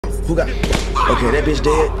Who got? Okay, that bitch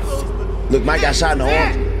dead. Look, Mike got shot in the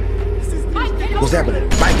arm. What's happening?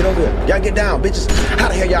 Mike, get over here. Y'all get down, bitches. How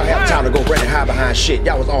the hell y'all have time to go run and hide behind shit?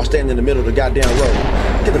 Y'all was all standing in the middle of the goddamn road.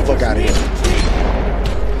 Get the fuck out of here.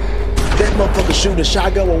 That motherfucker shooting a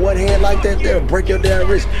shotgun with one hand like that, they'll break your damn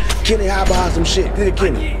wrist. Kenny, hide behind some shit. Get it,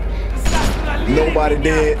 Kenny. Nobody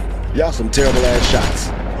dead. Y'all some terrible ass shots.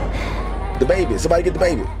 The baby. Somebody get the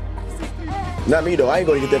baby. Not me though. I ain't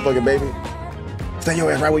gonna get that fucking baby. Stay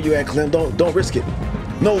your ass right where you at, Clem. Don't risk it.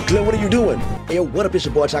 No, Clem, what are you doing? Hey, yo, what up? It's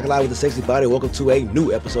your boy Chocolate with a sexy body. Welcome to a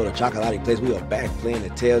new episode of Chocolate Plays. We are back playing the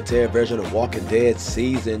Telltale version of Walking Dead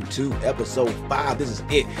Season 2, Episode 5. This is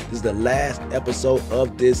it. This is the last episode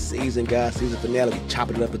of this season, guys. Season finale. We're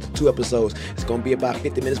chopping it up into 2 episodes. It's going to be about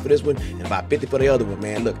 50 minutes for this one and about 50 for the other one,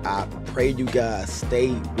 man. Look, I pray you guys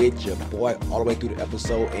stay with your boy all the way through the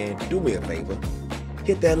episode, and do me a favor.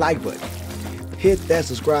 Hit that like button. Hit that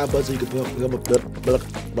subscribe button so you can put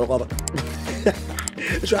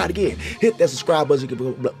Let's try it again. Hit that subscribe button so you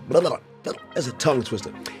can that's a tongue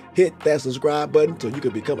twister. Hit that subscribe button so you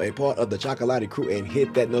can become a part of the Chocolate crew and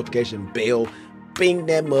hit that notification bell. Bing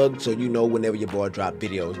that mug so you know whenever your boy drop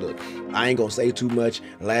videos. Look, I ain't gonna say too much.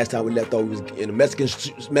 Last time we left off, we was in a Mexican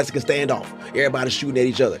standoff. Everybody shooting at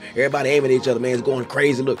each other. Everybody aiming at each other, man. It's going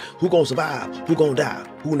crazy. Look, who gonna survive? Who gonna die?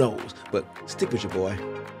 Who knows? But stick with your boy.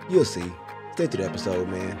 You'll see. Stay through the episode,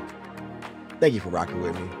 man. Thank you for rocking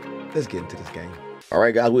with me. Let's get into this game. All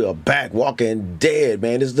right, guys, we are back. Walking Dead,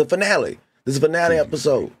 man. This is the finale. This is the finale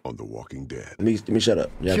episode. On The Walking Dead. Let me shut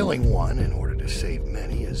up. Killing one in order to save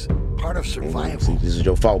many is part of survival. See, this is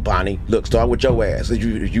your fault, Bonnie. Look, start with your ass.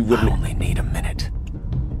 You wouldn't. I only need a minute.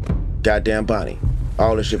 Goddamn Bonnie.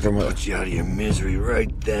 All this shit from her. Put you out of your misery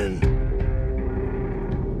right then.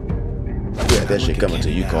 Yeah, that shit coming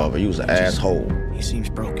to you, Carver. You was an asshole. He seems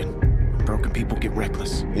broken. Broken people get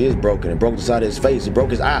reckless. He is broken. It broke the side of his face. It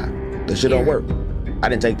broke his eye. That shit don't work. I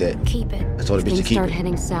didn't take that. Keep it. I told the bitch to keep start it.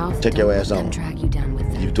 Heading south. Take your ass on. Drag you down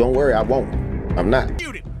with them. You don't worry, I won't. I'm not.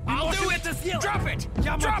 I'll do it. Drop it.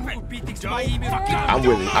 Drop it.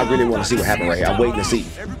 I really want to see what happened right here. I'm waiting to see.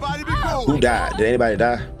 Who died? Did anybody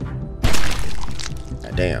die?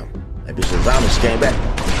 God damn. That bitch was zombie. She came back.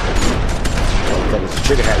 Motherfuckers, the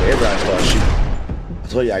trigger happy. Everybody started shooting. I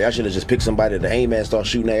told y'all should have just picked somebody to aim at and start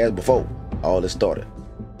shooting their ass before all this started.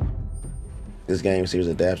 This game series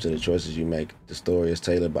adapts to the choices you make. The story is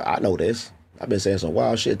tailored, but I know this. I've been saying some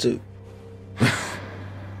wild shit too.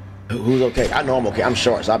 Who's okay? I know I'm okay. I'm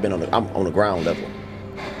short, so I'm on the ground level.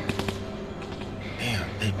 Damn,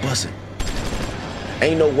 they busting.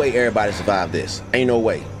 Ain't no way everybody survived this. Ain't no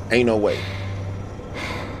way. Ain't no way.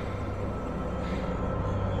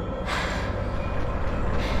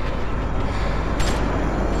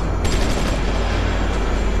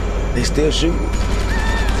 They still shooting.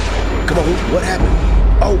 Come on, what happened?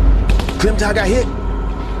 Oh, Clementine got hit.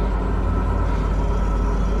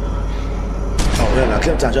 Oh, no,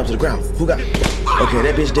 Clementine jumped to the ground. Who got? Okay,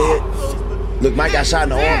 that bitch dead. Look, Mike got shot in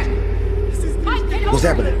the arm. What's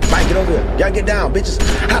happening? Mike, get over here. Y'all get down, bitches.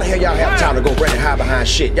 How the hell y'all have time to go run and hide behind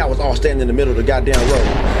shit? Y'all was all standing in the middle of the goddamn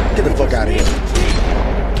road. Get the fuck out of here.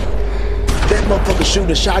 That motherfucker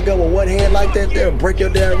shooting a shotgun with one hand like that, they'll break your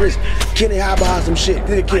damn wrist. Kenny, hide behind some shit.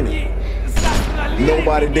 Get it, Kenny.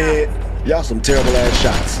 Nobody dead. Y'all some terrible ass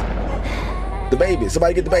shots. The baby.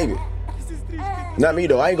 Somebody get the baby. Not me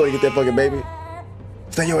though. I ain't gonna get that fucking baby.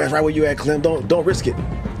 Stay your ass right where you at, Clem. Don't risk it.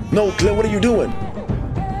 No, Clem, what are you doing?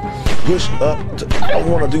 Push up. I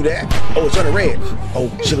don't want to do that. Oh, it's turning red.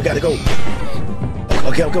 Oh shit, we gotta go.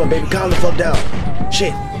 Okay, I'm coming, baby. Calm the fuck down.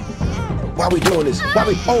 Shit. Why are we doing this? Why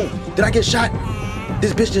we? Oh, did I get shot?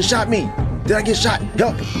 This bitch just shot me. Did I get shot?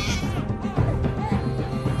 Help.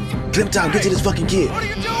 Clementine, get to this fucking kid. What are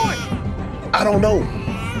you doing? I don't know.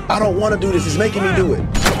 I don't want to do this. It's making me do it.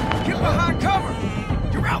 Get behind cover.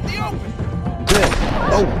 You're out in the open.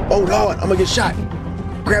 Clem. Oh Lord, I'm gonna get shot.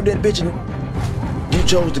 Grab that bitch and you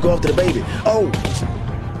chose to go after the baby. Oh,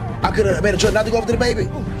 I could have made a choice not to go after the baby.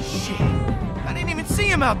 Oh shit. I didn't even see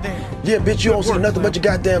him out there. Yeah, bitch, you don't see nothing but your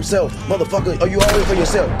goddamn self. Motherfucker, are you always for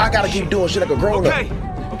yourself? I gotta keep doing shit like a grown up. Okay,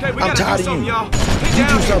 we I'm gotta tired do something, of you. y'all. You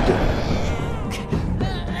do something.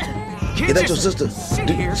 Is that your sister?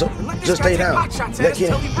 Just stay down. Let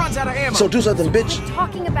him. So do something, bitch.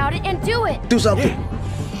 Talking about it and do it. Do something.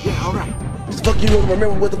 Yeah, all right. The fuck you don't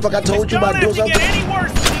remember what the fuck I told you about doing something? Don't get any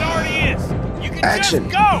worse than it already is. You can Action.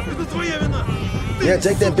 just go. Yeah,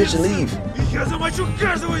 take that bitch and leave.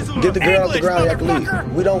 Get the girl off the ground. You have to leave.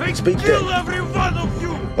 We don't speak that.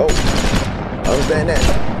 Oh, I understand that.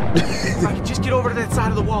 If I can just get over to that side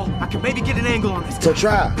of the wall, I can maybe get an angle on this. So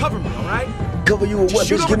try. Cover me, all right? Cover you with what,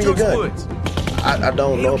 bitch? Give me your gun. I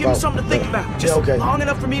don't know if Give him I... something to think about. Just okay. long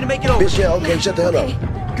enough for me to make it over. Bitch, yeah, okay, shut the hell up.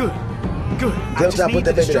 Good. Good. I Tell just Ty, put need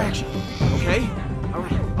that the baby down. distraction. Okay? All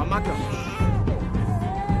right. On my go.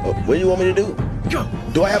 What do you want me to do? Go.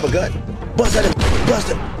 Do I have a gun? Bust at him.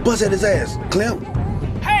 Bust at his ass. Clem.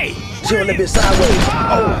 Hey! Sit on that bitch sideways.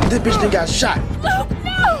 Oh, this bitch done got shot. Luke,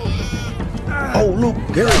 no! Oh, Luke,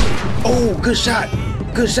 get her. Oh, good shot.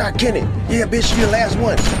 Good shot, Kenny. Yeah, bitch, you the last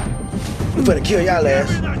one. We finna kill y'all ass.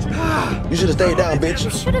 You should have stayed down, bitch. You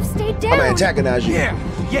should have stayed down. I'm gonna antagonize you.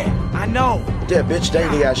 Yeah, I know. Yeah, bitch, they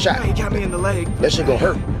got shot. He got me in the leg. That shit gonna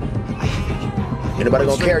hurt. Anybody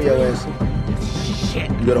gonna carry your ass? Shit.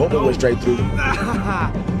 You better hope it went straight through.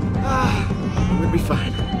 We'll be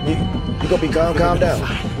fine. You gonna be calm down.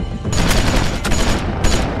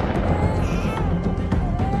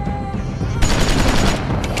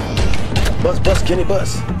 Bust, Kenny,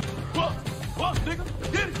 bust. Bust, nigga.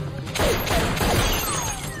 Get it.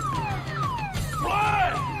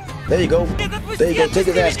 There you go. There you go. Take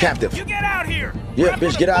his ass captive. You get out here. Yeah,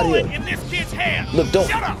 bitch, get out of here. In this kid's hand. Look, don't.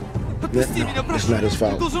 Shut up. No, it's not his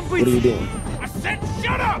fault. What are you doing? I said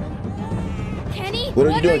shut up. Kenny, What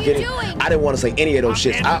are you doing, Kenny? doing? I didn't want to say any of those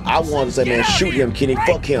shits. I wanted to say, man, shoot him, Kenny.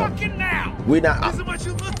 Fuck him. We're not.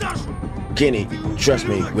 Kenny, trust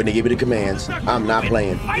me. When they give me the commands, I'm not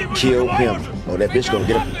playing. Kill him. Oh, that bitch gonna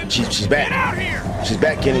get him. She's back. She's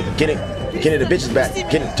back, Kenny. Kenny, the bitch is back.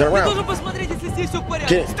 Kenny, turn around.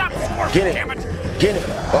 Kenny.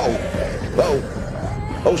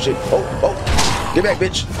 Oh shit. Oh. Get back,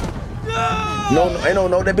 bitch. No,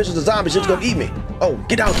 that bitch is a zombie. She's gonna eat me. Oh,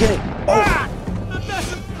 get down, Kenny. Oh.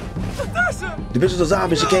 The bitch is a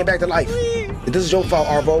zombie. She came back to life. This is your fault,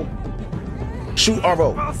 Arvo. Shoot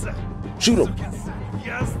Arvo. Shoot him.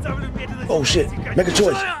 Oh shit. Make a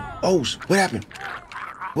choice. Oh, what happened?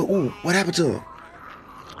 What happened to him?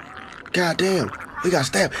 God damn. He got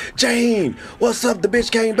stabbed. Jane, what's up? The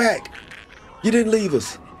bitch came back. You didn't leave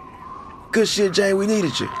us. Good shit, Jane. We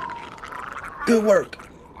needed you. Good work.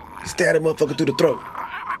 Stabbed that motherfucker through the throat.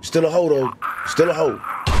 Still a hoe, though. Still a hoe.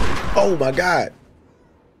 Oh, my God.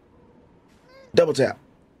 Double tap.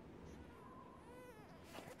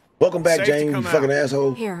 Welcome back, Jane, you fucking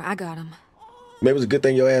asshole. Here, I got him. Maybe it's a good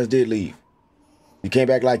thing your ass did leave. You came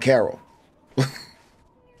back like Carol.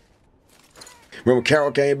 Remember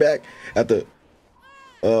Carol came back after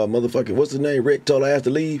motherfucking, what's his name? Rick told her ass to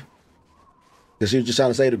leave. Because she was just trying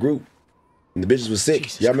to save the group. And the bitches was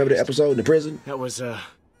sick. Y'all remember the episode in the prison? That was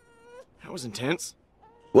intense.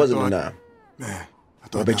 Wasn't it now? Man,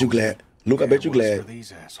 I bet you glad. Luke, I bet you glad.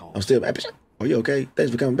 These assholes. I'm still, oh, you okay?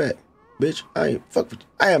 Thanks for coming back. Bitch, I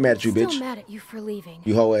am mad at you, bitch. Still mad at you for leaving.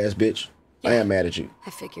 You hoe ass bitch. I am mad at you. I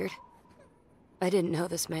figured. I didn't know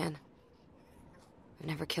this man. I've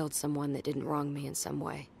never killed someone that didn't wrong me in some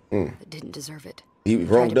way. That didn't deserve it. He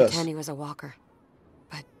wronged us. Pretend he was a walker.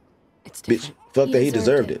 But it's Bitch, different. fuck that, he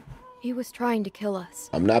deserved it. He was trying to kill us.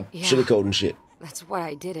 I'm not Yeah. sugarcoating shit. That's why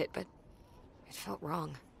I did it, but it felt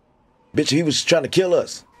wrong. Bitch, he was trying to kill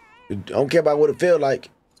us. I don't care about what it felt like.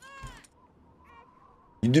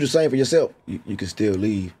 You do the same for yourself. You can still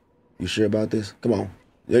leave. You sure about this? Come on.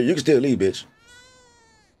 Yeah, you can still leave, bitch.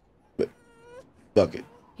 But fuck it.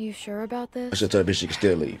 You sure about this? I should tell the bitch she can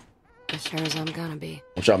still leave. As sure as I'm gonna be.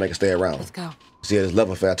 I'm trying to make her stay around. Let's go. See how this love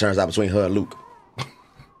affair turns out between her and Luke.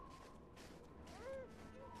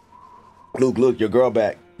 Luke, look, your girl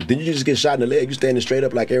back. Didn't you just get shot in the leg? You standing straight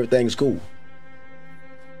up like everything's cool.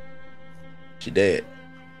 She dead.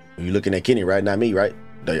 You looking at Kenny, right? Not me, right?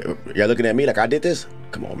 Y'all looking at me like I did this?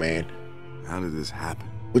 Come on, man. How did this happen?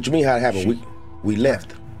 What you mean how it happened? We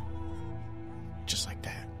left. Just like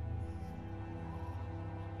that.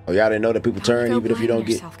 Oh, y'all didn't know that people turn even if you don't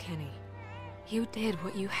get. Yourself, Kenny. You did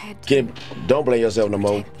what you had to. Kenny, don't blame yourself no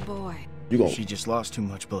more. Protect the boy. You gon' She just lost too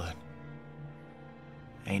much blood.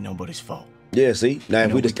 Ain't nobody's fault. Yeah, see? Now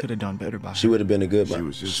if we just could have done better by she would have been a good She one.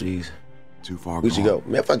 was just She's too far we gone. should go.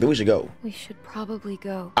 Man, fuck that, we should go. We should probably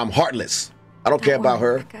go. I'm heartless. I don't care about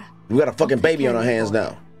her. Rebecca. We got a fucking I'll take baby care on our of the hands boy.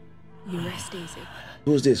 now. You rest easy.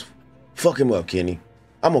 Who's this? Fuck him up, Kenny.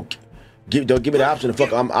 I'm gonna don't give me the option to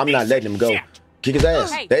fuck him. I'm not letting him go. Kick his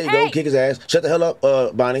ass. Hey, There you go. hey. Kick his ass. Shut the hell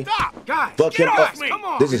up, Bonnie. Stop, guys. Fuck get him off up. me. Come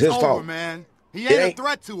on. This is his Over, fault. man. He It ain't ain't- a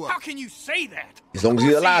threat to us. How can you say that? As long as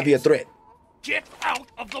he's alive, he a threat. Get out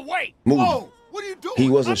of the way. Move. Whoa, what are you doing? He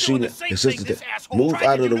wasn't I'm doing shooting the same his thing sister. this asshole Move tried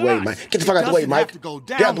out to of the do to way, us. Mike. Get the fuck out the way, doesn't Mike. have to go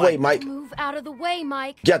Get out down the way, like Mike. Move out of the way,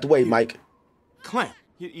 Mike. Get out the way, Mike. Clem,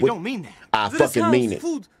 you What- don't mean that. I fucking mean it.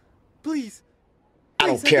 Food, please. I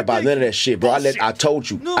don't care about none of that shit, bro. I told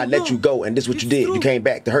you. No, I let no. you go, and this is what you It's did. true. You came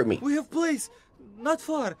back to hurt me. We have place, not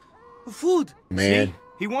far. Food. Man, See?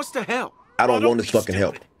 He wants to help. I don't Oh, want this be fucking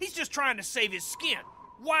help. stupid. He's just trying to save his skin.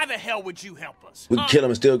 Why the hell would you help us? We can kill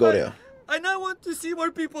him and still go there. I now want to see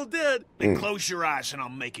more people dead. Then close your eyes and I'll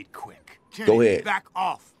make it quick. Go ahead. Back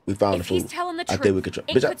off. We found the If food. he's telling the I truth, think we could try.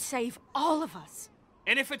 it Bitch, could save all of us.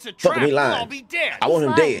 And if it's a fuck trap, him, he we'll lying. all be dead. I want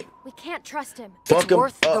him Fine. dead. We can't trust him. Fuck It's him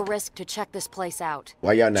worth the up. risk to check this place out.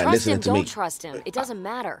 Why y'all not Trust listening him, to me? don't trust him. It doesn't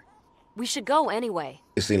matter. We should go anyway.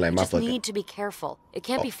 It seemed like We my just fucking. need to be careful. It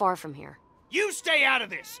can't be far from here. You stay out of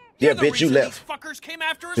this. Yeah, You're the bitch, you reason left. These fuckers came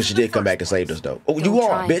after us But she in the did come back and first saved place. us though. Oh, Don't you try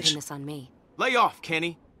are, and pin bitch. this on me. Lay off,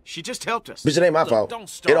 Kenny. She just helped us. Bitch, it ain't my Look, fault. don't It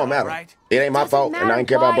start, don't matter. alright? It ain't my Doesn't fault, and I matter ain't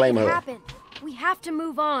care about why blaming it her. happened. We have to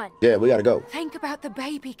move on. Yeah, we gotta go. Think about the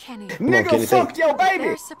baby, Kenny. Come on, Kenny, think. your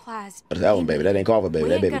Their supplies. That's that one, baby. That ain't Carver, baby. We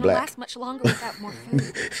That ain't baby gonna black. last much longer without more food.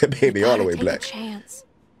 That baby all the way Gotta black. take a chance.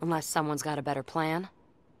 Unless someone's got a better plan.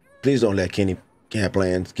 Please don't let Kenny have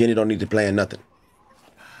plans. Kenny don't need to plan nothing.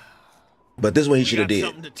 But this one he You should have got did.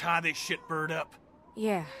 something to tie this shit bird up.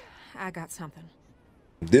 Yeah, I got something.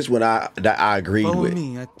 This one I agreed Follow with.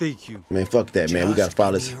 me, I take you. Man, fuck that, man. We gotta Just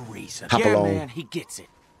follow give this. me a reason. Hop Yeah, along. man, he gets it.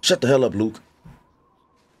 Shut the hell up, Luke.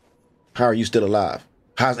 How are you still alive?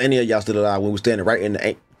 How's any of y'all still alive when we're standing right in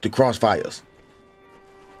the crossfires?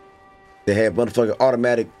 They had motherfucking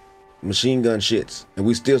automatic machine gun shits, and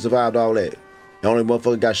we still survived all that. The only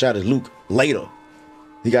motherfucker got shot is Luke later.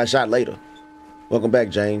 He got shot later. Welcome back,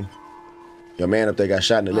 Jane. Your man up there got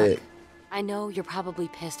shot in the Look, leg. I know you're probably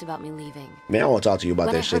pissed about me leaving. Man, I want to talk to you about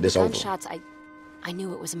When I that shit. heard the This over. gunshots, I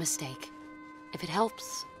knew it was a mistake. If it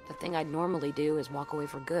helps, the thing I'd normally do is walk away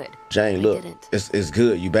for good. Jane, I look, didn't. it's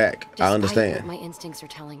good. You back. I Despite understand. what my instincts are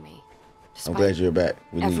telling me. I'm Despite glad you're back.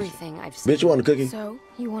 We need you. everything I've seen. Bitch, you want a cookie? So,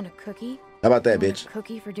 you want a cookie? How about that, You want bitch? a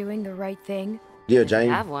cookie for doing the right thing? Yeah, If you Jane.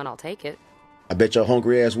 have one, I'll take it. I bet your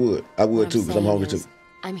hungry ass would. I What would too, because I'm saying hungry too. is,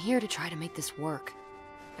 I'm here to try to make this work.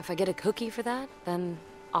 If I get a cookie for that, then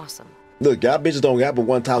awesome. Look, y'all bitches don't got but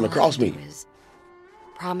one time to All I cross can me. do is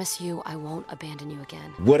promise you I won't abandon you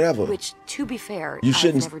again. Whatever. Which, to be fair, You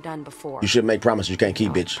shouldn't- I've never done before. You should make promises you can't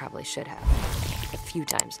keep, Well, I bitch. probably should have. A few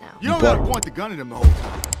times now. You don't bought gotta it. point the gun at him the whole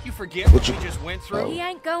time. You forget What what you- we just went through? He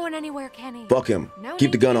ain't going anywhere, Kenny. Fuck him. No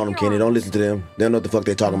Keep the need gun to on him, get Kenny. your Don't arms. listen to them. They don't know what the fuck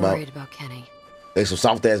they talking I'm about. worried about Kenny. They some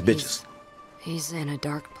soft ass bitches. He's in a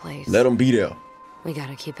dark place. Let them be there. We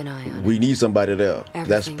gotta keep an eye on We him. need somebody there.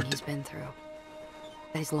 That's Everything he's been through.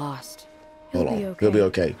 He's lost. hold He'll on. be okay. He'll be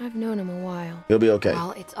okay. I've known him a while. He'll be okay.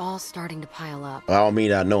 Well, it's all starting to pile up. I don't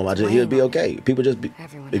mean I know him. I just he'll be Blame okay. People just be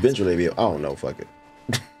Everyone has eventually to. be. I don't know. Fuck it.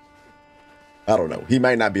 I don't know. He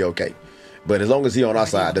might not be okay, but as long as he on our You're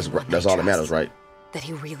the side, only one that's they all that matters, trust. right? That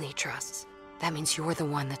he really trusts. That means you're the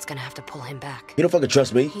one that's gonna have to pull him back. He don't fucking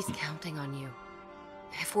trust me. He's counting on you.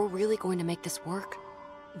 If we're really going to make this work,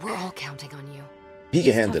 we're all counting on you. He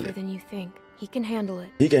can handle Tougher it. than you think. He can handle it.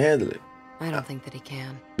 He can handle it. I don't think that he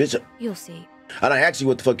can. Bitch, You'll see. I don't ask you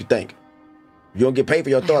what the fuck you think. You don't get paid for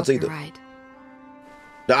your I thoughts hope either. you're right.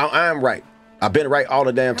 No, I'm right. I've been right all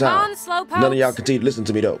the damn Come time. on, slowpokes. None of y'all continue to listen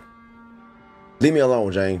to me though. Leave me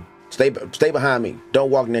alone, Jane. Stay behind me. Don't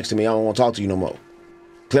walk next to me. I don't want to talk to you no more.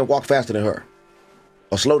 Clem, walk faster than her.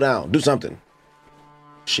 Or slow down. Do something.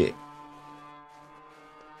 Shit.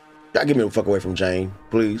 Y'all get me the fuck away from Jane,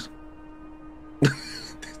 please.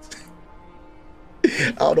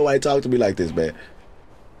 I don't know why he talk to me like this, man.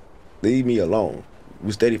 Leave me alone.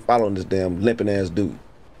 We steady following this damn limping ass dude.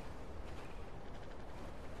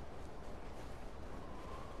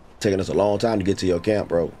 Taking us a long time to get to your camp,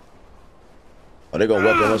 bro. Are they gonna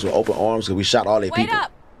welcome us with open arms because we shot all their Wait people?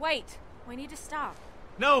 up. Wait. We need to stop.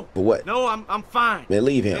 No. For what? No, I'm fine. Man,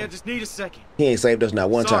 leave him. Yeah, just need a second. He ain't saved us not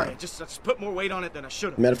one Sorry, time. I just put more weight on it than I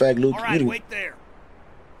should have. Matter of fact, Luke, All you right, done- wait there.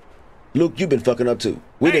 Luke, you've been fucking up too.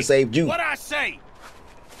 We Hey, done saved you. What I say?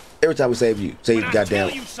 Every time we save you, When I goddamn.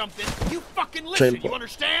 tell you something, you fucking Trailer listen. You park.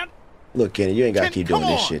 understand? Look, Kenny, you ain't gotta Ken, keep come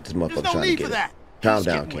doing this on. shit. This There's motherfucker no trying to need get for it. that. Calm He's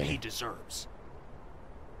down, getting what he Kenny. deserves.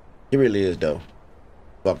 He really is though.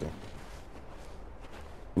 Fuck him.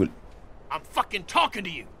 I'm fucking talking to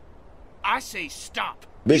you. I say stop.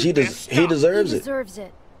 Bitch, You he best stop. deserves he it. deserves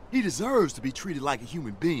it. He deserves to be treated like a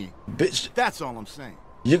human being. Bitch, That's all I'm saying.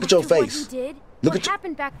 look at your After face. What he did, Look what at you.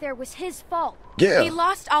 happened back there was his fault. Yeah. He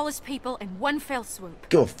lost all his people in one fell swoop.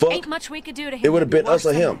 Give a fuck. Ain't much we could do to him. It would've that'd been us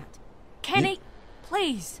worse or than him. that. Kenny,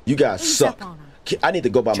 please. You guys Ease suck. up on him. I need to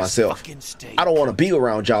go by Just myself. fucking stay I don't want to be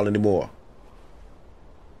around y'all anymore.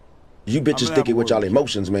 You I'm bitches gonna sticky have a with y'all word with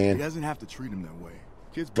emotions, He man. doesn't have to treat him that way.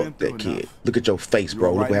 Kid's been Fuck through that kid. enough. Look at your face, You bro.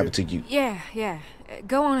 all Look right what happened to here? you. Yeah.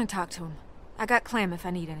 Go on and talk to him. I got Clem if I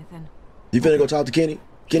need anything. You finna go talk to Kenny?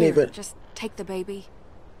 Kenny Here, finna... just take the baby.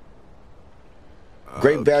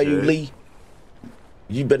 Great value, Lee.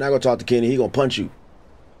 You better not go talk to Kenny. He gonna punch you.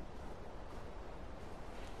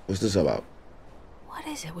 What's this about? What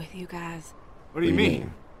is it with you guys? What do you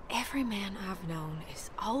mean? Every man I've known is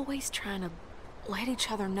always trying to let each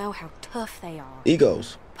other know how tough they are.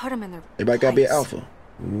 Egos. Put them in their Everybody gotta be an place. alpha.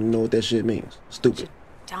 You know what that shit means. Stupid.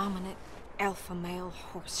 Dominant alpha male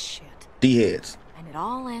horse shit. D-heads. And it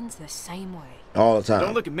all ends the same way. All the time.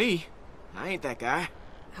 Don't look at me. I ain't that guy.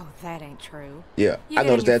 Oh, that ain't true. Yeah, You I get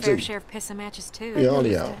noticed in your that fair too. share of pissing matches too. Yeah, all of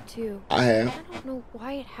Noticed y'all. that too. I have. I don't know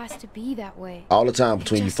why it has to be that way. All the time It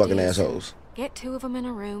between you just fucking is. assholes. Get two of them in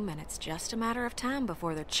a room, and it's just a matter of time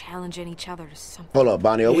before they're challenging each other to something. Hold up,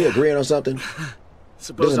 Bonnie. Are we Yeah. agreeing on something?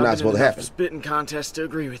 Suppose This is I've not been supposed in to enough happen. spitting contest to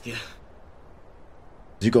agree with you.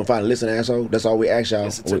 You gonna finally listen, asshole? That's all we ask y'all.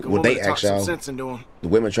 Guess it took a What woman they to talk ask some y'all. sense into him. The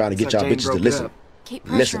women trying to get It's y'all like Jane bitches to broke listen. up. Keep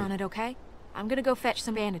pressure Listen. on it, okay? I'm gonna go fetch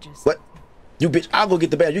some bandages. What? You bitch, I'll go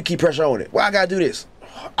get the band. You keep pressure on it. Why I gotta do this?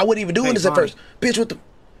 I wasn't even doing Hey, this at Bonnie. first. Bitch, what the?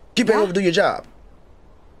 Keep back Yeah? over do your job.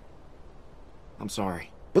 I'm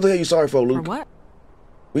sorry. What the hell you sorry for, For Luke? what?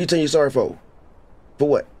 What you telling you sorry for? For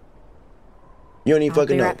what? You don't even I'll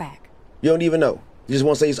fucking be know. right back. You don't even know. You just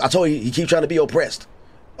want to say, I told you, he keep trying to be oppressed.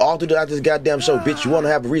 All throughout this goddamn show, bitch, you want to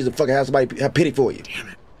have a reason to fucking have somebody have pity for you. Damn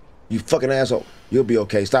it. You fucking asshole. You'll be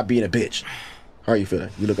okay. Stop being a bitch. How are you feeling?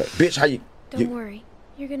 You look like, bitch, how you? Don't worry.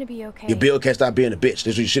 You're gonna be okay. Your bill can't stop being a bitch. That's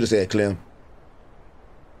what you should have said, Clem.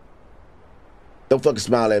 Don't fucking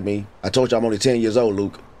smile at me. I told you I'm only 10 years old,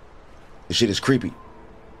 Luke. This shit is creepy.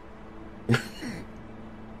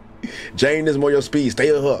 Jane is more your speed.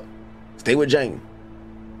 Stay with her. Stay with Jane.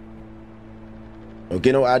 Don't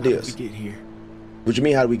get no How did ideas. we get here? What you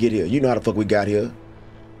mean, how did we get here? You know how the fuck we got here.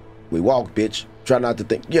 We walked, bitch. Try not to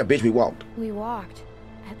think. Yeah, bitch, we walked. We walked.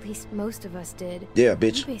 At least most of us did. Yeah, You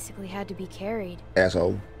bitch. basically had to be carried.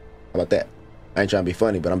 Asshole. How about that? I ain't trying to be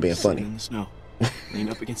funny, but I'm being Sitting funny. in the snow. Leaned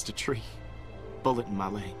up against a tree. Bullet in my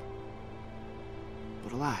leg.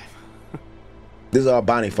 But alive. This is all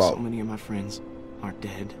Bonnie's So fault. many of my friends are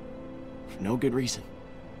dead. For no good reason.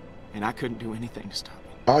 And I couldn't do anything to stop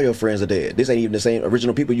it. All your friends are dead. This ain't even the same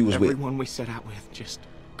original people you was with. Everyone we set out with just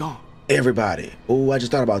gone. Everybody. Oh, I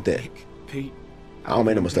just thought about that. Nick, Pete. I don't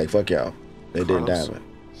make no mistake. Fuck y'all. They didn't die, Carlos, man.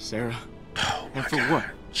 Sarah. Oh my And for God. what?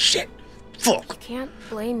 Shit. Fuck. You can't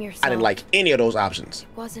blame yourself. I didn't like any of those options.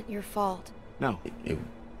 It wasn't your fault. No, It-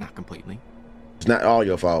 not completely. It's not all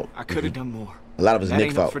your fault. I could have done more. A lot of it's That Nick's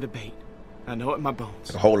ain't up fault. for debate. I know it in my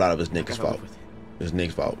bones. A whole lot of it's Nick's Got over fault. with it. It's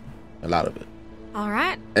Nick's fault. A lot of it. All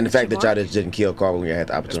right. And the fact that Sure. y'all just didn't kill Carl when you had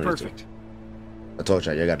the That's opportunity perfect. to. I told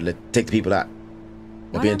y'all, you gotta take the people out.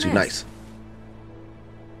 They're What being I too missed? nice.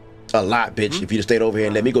 A lot, bitch. If you'd have stayed over here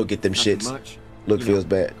and let me go get them Nothing shits. much. Luke You feels know,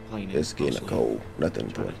 bad. complaining It's getting mostly. cold. Nothing Trying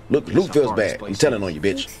important. to Luke guess Luke how feels far this bad. I'm place telling is. on you,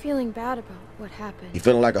 bitch. Luke's feeling bad about what happened. You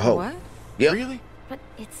feeling like a hoe. What? Yeah. Really? But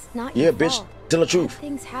it's not Yeah, your bitch. fault. Tell the Bad truth.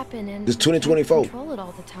 Things happen and This you can't 2024. control it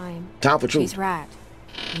all the time. Time for truth. She's right.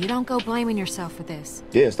 You don't go blaming yourself for this.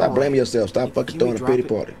 Yeah, stop All blaming right. yourself. Stop fucking Can we throwing a drop pity it?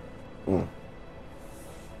 party.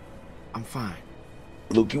 I'm fine.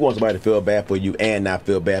 Luke, you want somebody to feel bad for you and not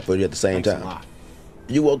feel bad for you at the same Thanks a time. lot.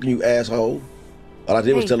 You woke, you asshole. All I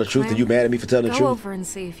did was Hey, tell the truth, and Clem, you mad at me for telling the Go truth. over and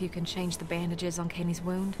see if you can change the bandages on Kenny's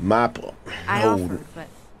wound. I No, offered, but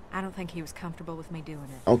I don't think he was comfortable with me doing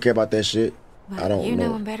it. I don't care about that shit. But I don't you know.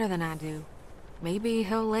 know him better than I do. Maybe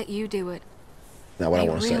he'll let you do it. Not what I They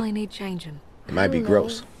want to really say. need changing. It might be I don't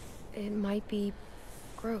gross. know. It might be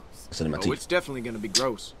gross. Listen to my Oh, teeth. it's definitely gonna be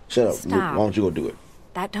gross. Shut up, Luke. Stop. Why don't you go do it?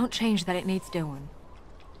 That don't change that it needs doing.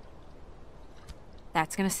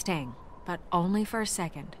 That's gonna sting, but only for a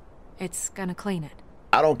second. It's gonna clean it.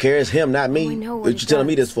 I don't care. It's him, not me. We know what What it you telling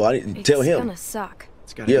me does. this for? I didn't It's tell him. gonna suck.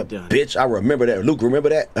 It's gotta Yeah, be done. bitch. I remember that. Luke, remember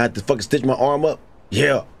that? I had to fucking stitch my arm up.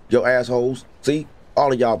 Yeah, yo assholes. See,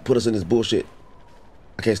 all of y'all put us in this bullshit.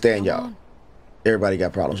 I can't stand Come y'all. on. Everybody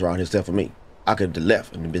got problems around here except for me. I could have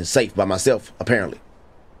left and been safe by myself, apparently.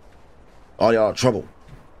 All y'all in trouble.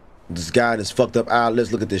 This guy in this fucked up eye.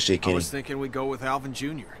 Let's look at this shit, I Kenny. was thinking we'd go with Alvin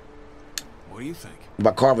Jr. What do you think?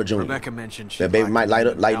 About Carver Jr. Rebecca mentioned she That baby liked might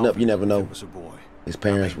it lighten when up. You never Alvin know. was a boy. His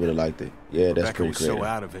parents would have liked it. Yeah, that's Rebecca pretty was creative. so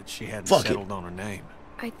out of it, she hadn't Fuck it. settled on her name.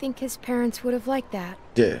 I think his parents would have liked that.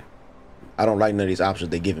 Yeah, I don't like none of these options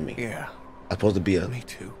they giving me. Yeah, I'm supposed to be me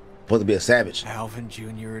too. savage. Alvin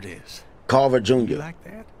Jr. it is. Carver Jr. You like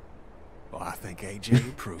that? Well, I think AJ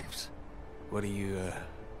approves. What do you,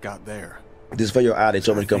 got there? This is for your eye. They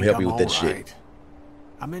told me I to come think help you I'm with that all shit. right.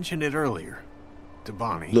 I mentioned it earlier to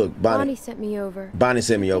Bonnie. Look, Bonnie Bonnie sent me over.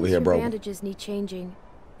 sent me over Thinks here, your bro. bandages need changing.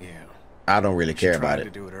 Yeah. I don't really She care tried about to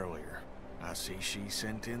it. do it earlier. I see she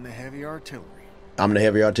sent in the heavy artillery. I'm the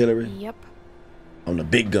heavy artillery. Yep. I'm the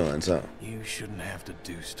big guns, huh? You shouldn't have to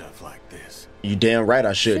do stuff like this. You damn right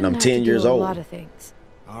I shouldn't. I'm have to 10 do years a old. lot of things.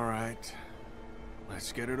 All right.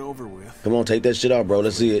 Let's get it over with. Come on, take that shit off, bro.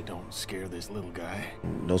 Let's see it. Don't scare this little guy.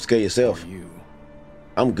 Don't scare yourself. Or you.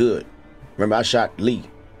 I'm good. Remember, I shot Lee,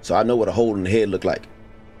 so I know what a hole in the head look like.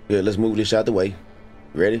 Good, let's move this shit out the way.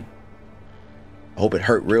 Ready? I hope it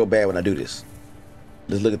hurt real bad when I do this.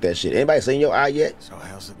 Let's look at that shit. Anybody seen your eye yet? So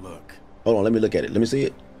how's it look? Hold on, let me look at it. Let me see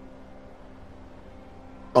it.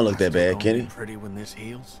 Don't look that bad, Kenny. Pretty when this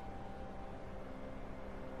heals.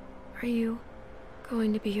 Are you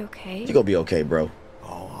going to be okay? You gonna be okay, bro.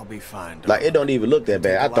 Oh, I'll be fine. Like, it don't even look that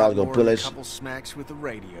bad. I thought I was gonna pull that shit. A couple smacks with the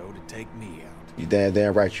radio to take me out. You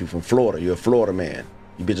damn right. You from Florida. You're a Florida man.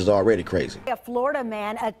 You bitches already crazy. A Florida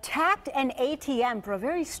man attacked an ATM for a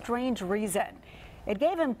very strange reason. It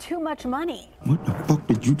gave him too much money. What the fuck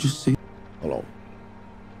did you just say? Hold on.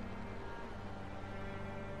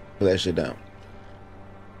 Put that shit down.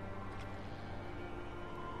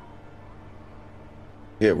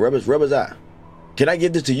 Here, rub his eye. Can I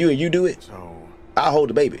give this to you and you do it? So I'll hold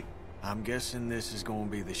the baby. I'm guessing this is gonna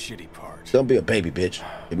be the shitty part. Don't be a baby, bitch.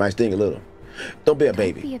 It might sting a little. Don't be a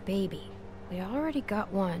baby. Don't be a baby. We already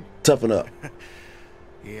got one. Toughen up.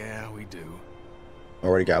 Yeah, we do.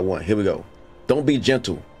 Already got one. Here we go. Don't be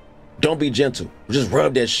gentle. Don't be gentle. Just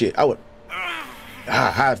rub that shit. I would.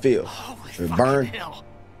 How I feel. It burn. Hell.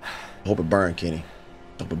 Hope it burn, Kenny.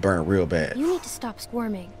 Hope it burn real bad. You need to stop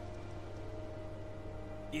squirming.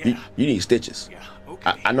 Yeah. You need stitches. Yeah.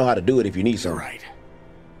 Okay. I know how to do it if you need You're something. right.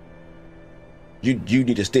 You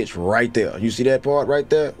need a stitch right there. You see that part right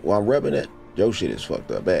there? While I'm rubbing it? Your shit is fucked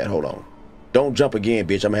up bad. Hold on. Don't jump again,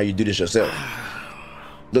 bitch. I'm gonna have you do this yourself.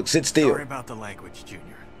 Look, sit still. Sorry about the language, Junior.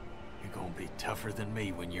 You're gonna be tougher than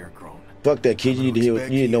me when you're grown. Fuck that, kid. You need to hear. You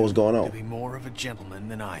need to know what's going on. To be more of a gentleman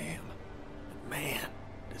than I am. But man,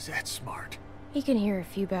 is that smart. He can hear a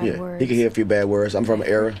few bad words. He can hear a few bad words. I'm from an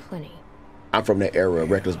era. Plenty. I'm from that era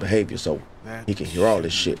of reckless behavior, so he can hear all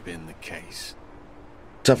this shit. Been the case.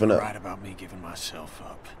 Toughen up. Right about me giving myself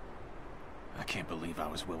up. I can't believe I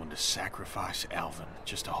was willing to sacrifice Alvin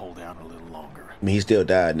just to hold out a little longer. I mean, he still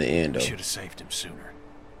died in the end, though. Should have saved him sooner.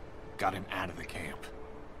 Got him out of the camp.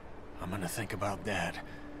 I'm gonna think about that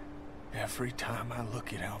every time I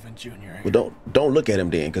look at Alvin Jr. Well, don't look at him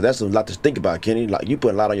then, because that's a lot to think about, Kenny. Like, you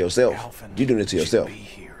put a lot on yourself. Alvin You doing it to yourself. should be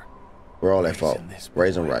here. We're all at fault.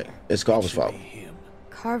 Raising right. It's Carver's Should fault. be him.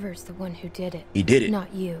 Carver's the one who did it. He did it.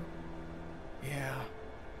 Not you. Yeah,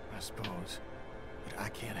 I suppose. But I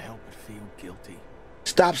can't help but feel guilty.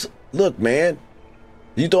 Stop. Look, man.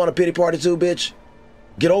 You throwing a pity party too, bitch?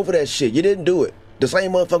 Get over that shit. You didn't do it. The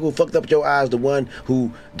same motherfucker who fucked up your eyes, the one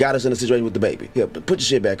who got us in a situation with the baby. Here, put your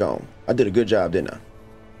shit back on. I did a good job, didn't I?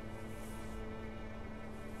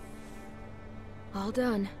 All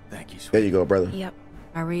done. Thank you, sweetie. There you go, brother. Yep.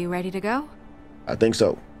 Are we ready to go? I think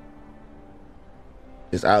so.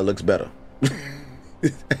 His eye looks better.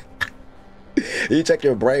 You check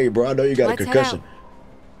your brain, bro. I know you got Let's a head concussion. out.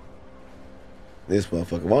 This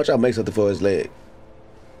motherfucker. Why don't y'all make something for his leg?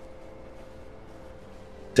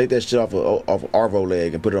 Take that shit off of Arvo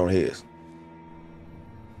leg and put it on his.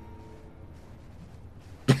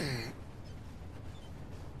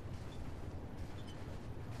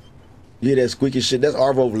 You hear that squeaky shit? That's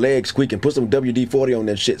Arvo leg squeaking. Put some WD-40 on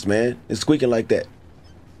them shits, man. It's squeaking like that.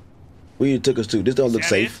 Where you took us to? This don't look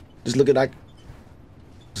safe. Just looking like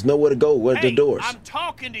there's nowhere to go. Where's the doors? I'm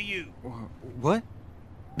talking to you. What?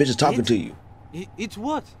 Bitch is talking to you. It's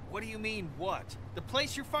what? What do you mean, what? The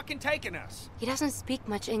place you're fucking taking us. He doesn't speak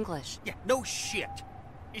much English. Yeah, no shit.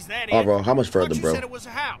 Is that it? Arvo, how much further, You bro? said it was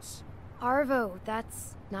a house. Arvo,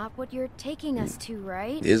 that's not what you're taking us to,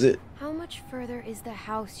 right? Is it? How much further is the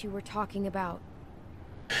house you were talking about?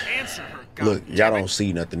 Answer her, Look, y'all goddammit. don't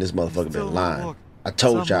see nothing. This motherfucker Still been lying. walk. I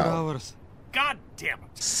told Some more y'all. hours. God damn it. I knew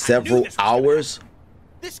Several this was gonna hours? happen.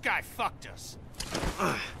 This guy fucked us.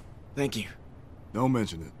 Thank you. Don't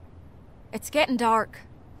mention it. It's getting dark.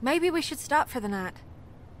 Maybe we should stop for the night.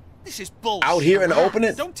 This is bullshit. Out here in the open?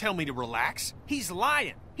 Don't tell me to relax. He's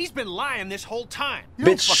lying. He's been lying this whole time.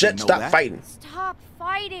 Bitch, shut, stop fighting. Stop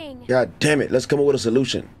fighting! God damn it. Let's come up with a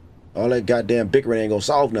solution. All that goddamn bickering ain't gonna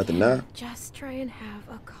solve nothing now. Just try and have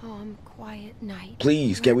a calm, quiet night.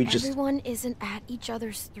 Please, can we where just... Everyone isn't at each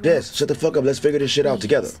other's throats. Yes, shut the fuck up. Let's figure this shit out Please.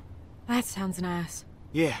 together. That sounds nice.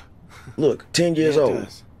 Yeah. Look, 10 years Yeah, it old.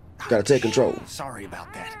 does. Gotta take control. Sorry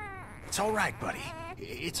about that. It's all right, buddy.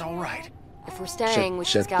 It's all right. If we're staying, we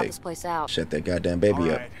should scout this place out. Shut that goddamn All baby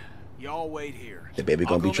up. right. Y'all wait here. The baby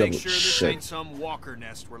gonna I'll be go trouble. make sure this Shit. ain't some walker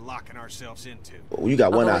nest we're locking ourselves into. Oh, you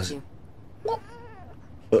got I'll one go eye. with you.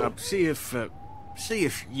 See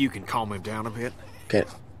if you can calm him down a bit. Can't.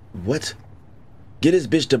 What? Get this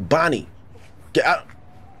bitch to Bonnie. Get out.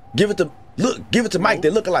 Give it to. Look. Give it to Mike. They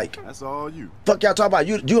look alike. That's all you. Fuck y'all talking about.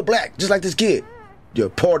 You a black, just like this kid. You're a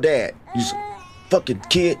poor dad. You fucking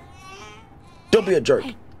kid. Don't be a jerk.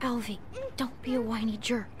 Hey, Alvy, don't be a whiny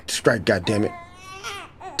jerk. Strike, goddammit.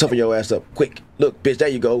 Toughen your ass up, quick. Look, bitch, there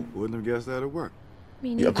you go. Wouldn't have guessed that'd work.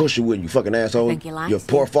 Yeah, of course you wouldn't, you fucking asshole. think he likes Your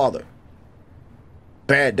poor you. father.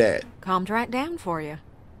 Bad dad. Calmed right down for you.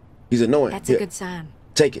 He's annoying. That's Here, a good sign.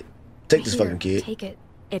 take it. Take this Here, fucking kid. Take it.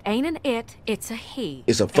 It ain't an it, it's a he.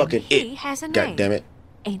 It's a fucking and he it. has a God name. damn it.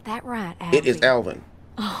 Ain't that right, Alvy? It is Alvin.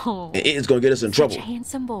 Oh, And it is gonna get us in such trouble. a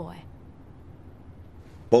handsome boy.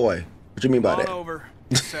 Boy, what you mean by Come on that? over.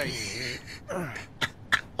 Say,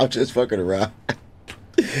 I'm just fucking around.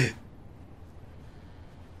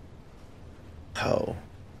 Oh,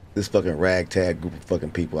 this fucking ragtag group of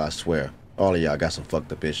fucking people, I swear. All of y'all got some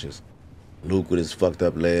fucked up issues. Luke with his fucked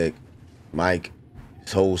up leg. Mike,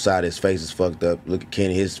 his whole side of his face is fucked up. Look at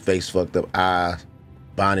Kenny, his face fucked up. Eyes.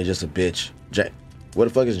 Bonnie just a bitch. Jane, where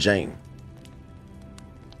the fuck is Jane?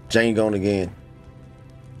 Jane gone again.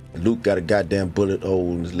 Luke got a goddamn bullet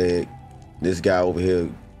hole in his leg. This guy over here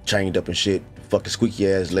chained up and shit. Fucking squeaky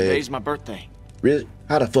ass leg. Today's my birthday. Really?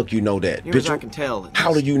 How the fuck you know that? Near as I can tell.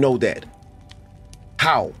 How do you know that?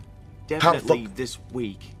 How? Definitely this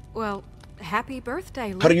week. Well, happy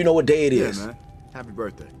birthday, Luke. How do you know what day it Yeah, is? man. Happy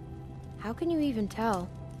birthday. How can you even tell?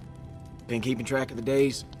 Been keeping track of the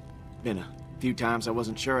days. Been a few times I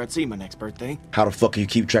wasn't sure I'd see my next birthday. How the fuck can you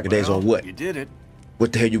keep track of days on what? You did it.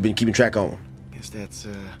 What the hell you been keeping track on? Guess that's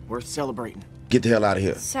worth celebrating. Get the hell out of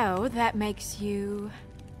here. So that makes you,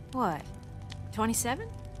 what, 27?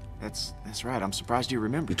 That's right. I'm surprised you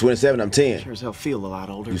remember. You're 27, I'm 10. Sure as hell feel a lot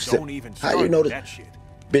older. You said- Don't even how start you know with that? that shit.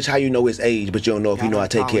 Bitch, how you know his age, but you don't know if Got you know out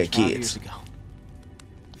I of take care of college 5 kids? years ago.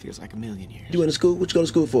 Feels like a million years. You in the school? What you go to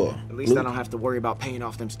school for? At least I don't have to worry about paying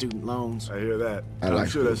off them student loans. I hear that. I I'm like sure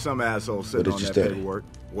school. there's some asshole What sitting did on you that study? paperwork.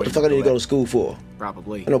 What the fuck I need to go to school for?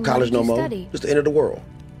 Probably. Ain't no What college did no you more. study? Just the end of the world.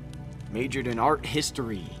 Majored in art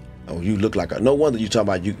history. Oh, you look like a... No wonder you talking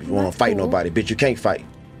about you want That's to fight cool. nobody. Bitch, you can't fight.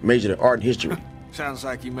 Majored in art and history. Sounds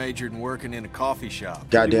like you majored in working in a coffee shop.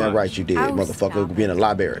 Goddamn much. right you did, Oh, motherfucker. stop Being a it.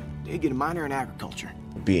 library. Did get a minor in agriculture.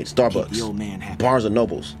 Being Keep the old Starbucks. man happy. Barnes and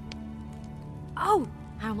Nobles. Oh,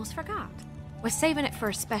 I almost forgot. Was saving it for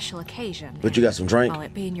a special occasion. But you got some drink? Well,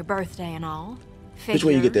 it being your birthday and all. Which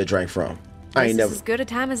way you get Figure that drink from? I this ain't is never... as good a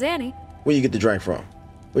time as any. Where you get the drink from?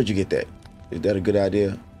 Where'd you get that? Is that a good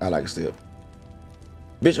idea? I like it still.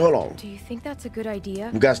 Bitch, hold on. Do you think that's a good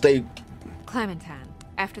idea? We gotta stay... Clementine,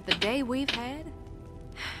 after the day we've had,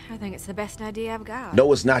 I think it's the best idea I've got.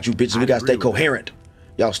 No, it's not, you bitches. We I gotta stay agree with that. coherent.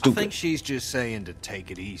 Y'all I stupid. think she's just saying to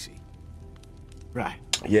take it easy. Right.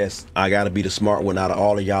 Yes, I gotta be the smart one out of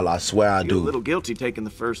all of y'all. I swear I Feel a do. little guilty taking the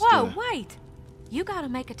first. Whoa, wait! You gotta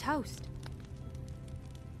make a toast.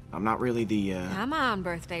 I'm not really the. Come on,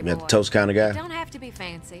 birthday You boy. got the toast kind of guy? Don't have to be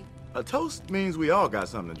fancy. A toast means we all got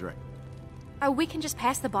something to drink. Oh, we can just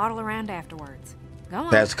pass the bottle around afterwards. Go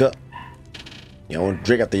on. Pass the cup. You don't want to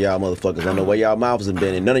drink after y'all motherfuckers. I don't know where y'all mouths have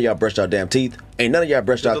been, and none of y'all brushed y'all damn teeth. Ain't none of y'all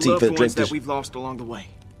brushed To y'all the teeth loved for ones drink that this. we've lost along the way,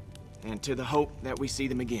 and to the hope that we see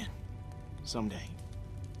them again, someday.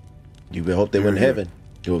 You better hope they went to heaven.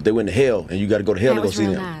 You hope they went to hell, and you gotta go to hell That to go was see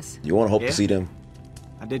real them. nice. You wanna hope Yeah? to see them.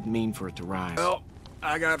 I didn't mean for it to rise. Well,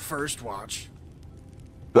 I got first watch.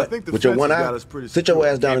 What? think the With your fence one has eye? got us pretty Sit your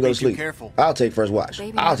secure. ass down and Can't go be to too sleep. careful. I'll take first watch.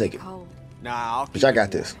 Baby I'll might take be it. cold. Nah, I'll Bitch, keep I it got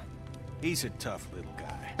warm. this. He's a tough little guy.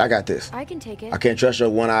 I got this. I can take it. I can't trust your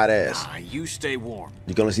one-eyed ass. Ah, you stay warm.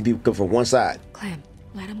 You're gonna see people come from one side. Clem,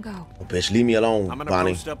 let him go. Oh, bitch, leave me alone, I'm gonna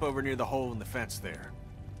Bonnie. post up over near the hole in the fence there.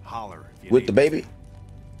 Holler if you With need the me. baby?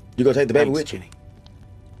 You gonna take the baby Thanks, with you? Kenny.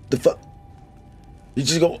 The fuck? You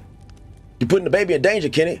just go... You're putting the baby in danger,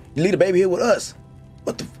 Kenny. You leave the baby here with us.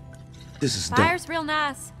 What the... This is dumb. Fire's real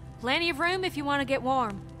nice. Plenty of room if you want to get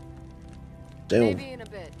warm. Damn. Maybe in a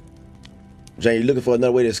bit. Jane, you looking for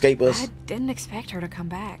another way to escape us? I didn't expect her to come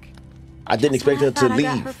back. I didn't Just when expect her I to thought I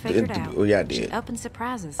got leave. her figured out. Oh, yeah, I She did. up and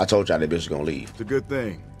surprises. I told y'all that bitch was gonna leave. It's a good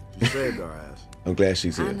thing. She saved our ass. I'm glad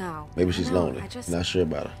she's here. I know. Maybe she's I know. lonely. I just- Not sure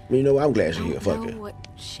about her. But you know what? I'm glad she's Don't here. Fuck know it. what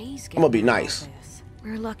she's I'm gonna be getting out of nice. this.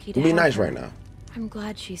 We're lucky to We be have nice her. right now. I'm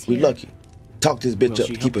glad she's We here. lucky. Talk this bitch Well, up.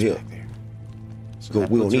 she Keep her helped here. us back there. So Go-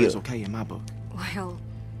 that we puts gonna her need as her. okay in my book. Well,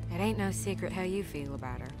 it ain't no secret how you feel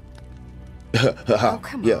about her. Oh,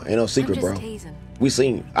 come yeah, on. ain't no secret, I'm bro. just teasing. We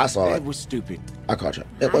seen. I saw it. That was stupid. I caught you.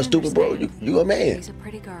 That I was stupid, bro. understand. You a man. She's a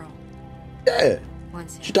pretty girl. Yeah.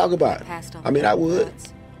 Once What you talking about? past all I mean, the I would.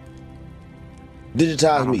 guts. I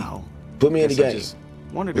Digitize don't me. know. Put me in the Guess I game. just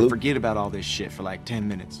wanted to Luke? forget about all this shit for like 10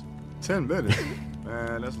 minutes. 10 minutes?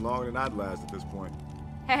 Man, that's longer than I'd last at this point.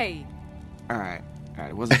 Hey, All right,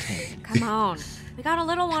 it wasn't 10. come on. We got a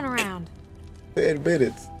little one around. 10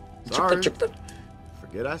 minutes. Sorry.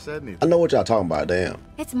 Forget I said anything. I know what y'all talking about, damn.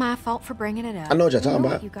 It's my fault for bringing it up. I know what y'all I know talking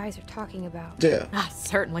what about. you guys are talking about. Yeah. I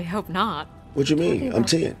certainly hope not. What you mean? I'm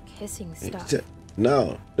 10. Kissing stuff.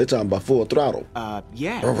 No, they're talking about full throttle.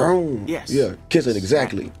 Yeah. Yes. Yeah, kissing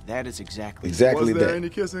exactly. That is exactly. Exactly Was there that. any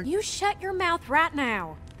kissing? You shut your mouth right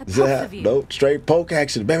now. The both of you. Nope, straight poke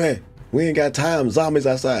action, baby. We ain't got time. Zombies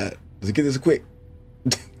outside. Let's get this quick.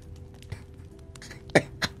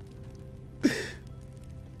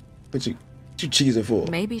 What you cheesing for?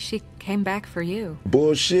 Maybe she came back for you.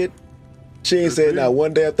 Bullshit. She ain't said not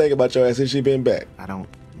one damn thing about your ass since she been back. I don't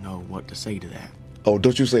know what to say to that. Oh,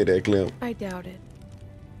 don't you say that, Clem. I doubt it.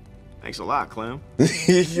 Thanks a lot, Clem.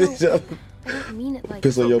 I don't mean it like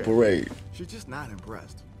Piss on that. your parade. She's just not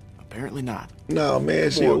impressed. Apparently not. No, man.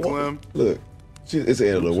 Come on, Clem. Look. It's the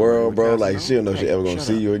end of the world, bro. Like, she don't know she ever gonna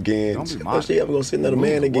see you again. She don't know she ever gonna see another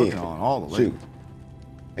man again. Shoot.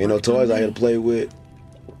 Ain't no toys out here to play with.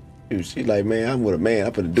 Dude, she like, man, I'm with a man.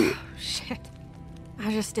 I'm finna do it. Shit.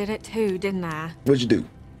 I just did it too, didn't I? What'd you do?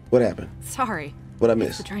 What happened? Sorry. What'd I It's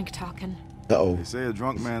miss? the drink talking. Uh-oh. They say a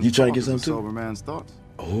drunk man's You trying to thoughts get is a something too? sober man's thoughts.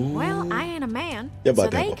 Oh. Well, I ain't a man, You're about so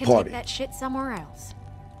to have they a can party. take that shit somewhere else.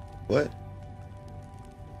 What?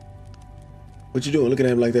 What you doing looking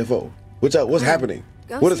at him like that for? What's happening?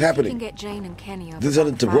 Go What is see if you happening? can get Jane and Kenny over This is by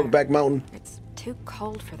to the fire. Brokeback Mountain? It's too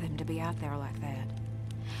cold for them to be out there like that.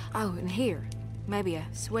 Oh, and here, maybe a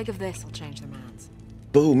swig of this will change their minds.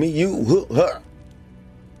 But who, me, you, her?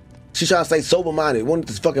 She trying to stay sober-minded. Wanted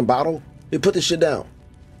this fucking bottle? Hey, put this shit down.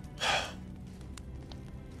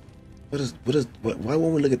 Why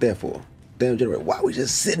won't we look at that for? Damn generator. Why are we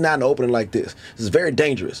just sitting out in the opening like this? This is very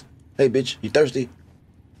dangerous. Hey, bitch, you thirsty?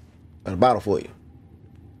 Got a bottle for you.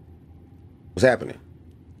 What's happening?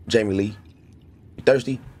 Jamie Lee, you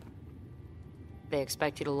thirsty? They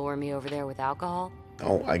expect you to lure me over there with alcohol?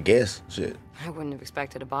 Oh, I guess. Shit. I wouldn't have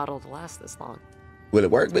expected a bottle to last this long. Will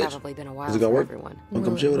it work, bitch? Probably been a while Is it gonna for work? everyone. Don't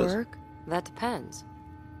come chill with us. That depends.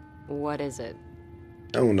 What is it?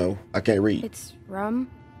 I don't know. I can't read. It's rum.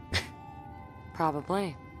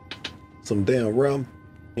 Probably. Some damn rum.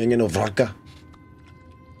 You ain't get no vodka.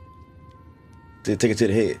 Take it to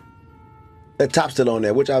the head. That top's still on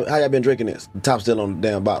there. How y'all been drinking this? The top's still on the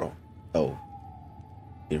damn bottle. Oh.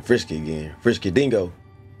 Getting frisky again. Frisky dingo.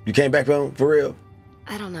 You came back from for real?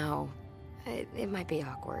 I don't know. It might be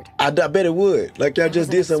awkward. I bet it would. Like y'all just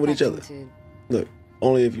wasn't did something with each other. expecting Look,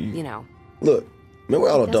 only if you... You know. Look, man, we're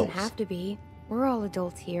all It doesn't adults. have to be. We're all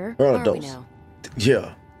adults here. We're all Are we adults. now?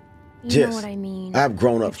 Yeah. You Yes. know what I mean. I've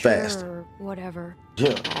grown up Mature fast. Or whatever.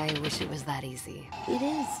 Yeah. I wish it was that easy. It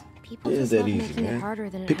is. People It just is that love easy, making man. it harder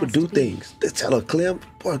than People it has do to be. things. Let's tell her, Clem.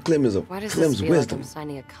 Boy, Clem is Why does Clem's this feel wisdom. like I'm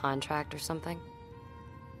signing a contract or something?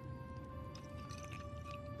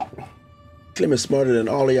 Clem is smarter than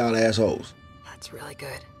all of y'all assholes. That's really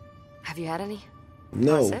good. Have you had any?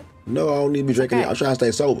 No. sip? No, I don't need to be drinking okay. it. I'm trying to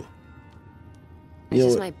stay sober. It You know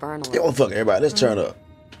just what? might burn a Yo, little. fuck everybody. Let's turn up.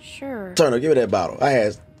 Sure. Turn up. Give me that bottle.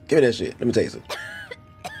 Give me that shit. Let me taste it.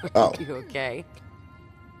 Oh. You okay?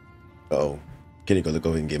 Oh. Kenny gonna go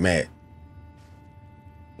ahead and get mad.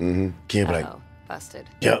 Mm-hmm. Kenny be like, Uh-oh. Busted.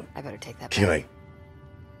 Yep. I better take that Kenny back. like,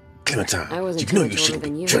 Clementine, I wasn't you know much you older shouldn't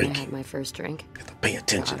than be you when I had drinking. my first drink. You have to pay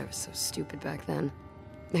attention. God, I was so stupid back then.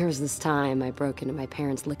 There was this time I broke into my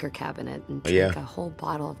parents' liquor cabinet and Oh, drank yeah? a whole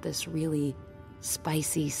bottle of this really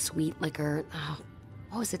spicy, sweet liquor. Oh,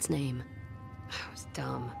 what was its name? Oh, it was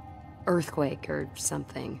dumb. Earthquake or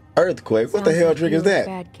something. Earthquake? What the Sounds hell like drink you is were a that?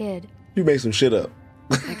 Bad kid. You make some shit up.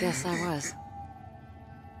 I guess I was.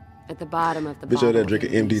 At the bottom of the Bitch over there bottle,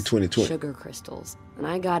 drinking were MD these 2020. Sugar crystals. And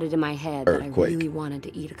I got it in my head that I Earthquake. really wanted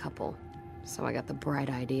to eat a couple. So I got the bright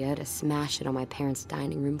idea to smash it on my parents'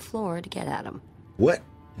 dining room floor to get at them. What?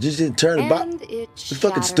 You just didn't turn the bottle? And it You fucking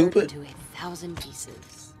shattered stupid? into 1,000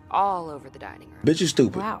 pieces. All over the dining room. Bitch, you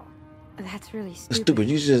stupid. Wow. That's really That's stupid. stupid.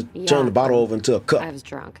 You just Yeah, turn the bottle over into a cup. I was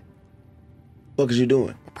drunk. What is you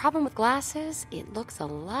doing? The problem with glass is it looks a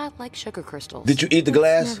lot like sugar crystals. Did you eat the That's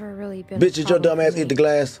glass? never really been a Bitch, did your dumb problem ass for eat the me.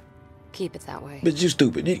 glass? Keep it that way. Bitch, you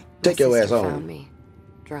stupid. You My take your ass sister found home me,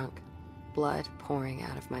 drunk, blood pouring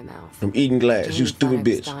out of my mouth. from eating glass. Jane You thought stupid I was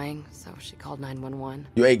bitch. dying, so she called 911.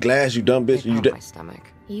 You ate glass, you dumb bitch. They You popped d- my stomach.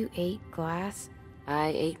 You ate glass? I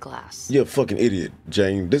ate glass. You're a fucking idiot,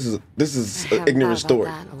 Jane. This is I an haven't ignorant thought about story.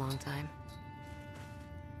 that in a long time.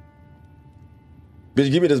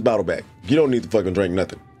 Bitch, give me this bottle back. You don't need to fucking drink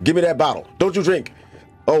nothing. Give me that bottle. Don't you drink.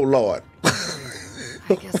 Oh, Lord.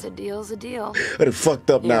 I guess a deal's a deal. That is fucked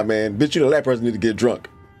up now, Yeah. man. Bitch, you the last person need to get drunk.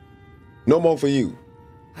 No more for you.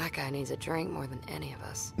 That guy needs a drink more than any of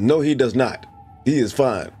us. No, he does not. He is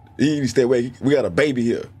fine. He needs to stay away. We got a baby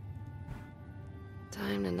here.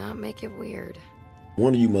 Time to not make it weird.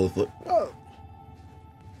 One of you motherfuckers.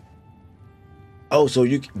 Oh, so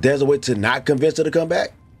there's a way to not convince her to come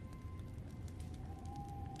back?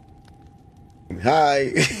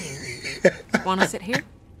 Hi. Want to sit here?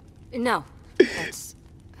 No, that's...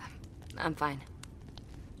 I'm fine.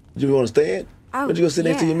 You want to stand? Oh, Why you go sit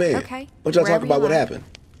next to your man? okay. What y'all Wherever talk about you what like.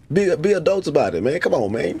 happened? Be adults about it, man. Come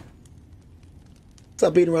on, man.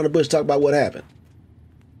 Stop beating around the bush. Talk about what happened.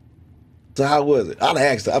 So how was it? I'd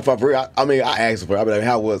asked her. I asked her for it. I mean,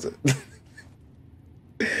 how was it?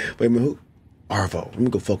 Wait a minute, who? Arvo. Let me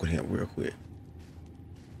go fuck with him real quick.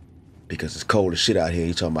 Because it's cold as shit out here.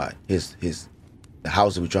 He talking about the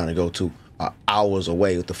house that we're trying to go to are hours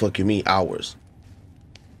away. What the fuck you mean hours?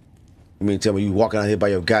 You mean tell me you walking out here by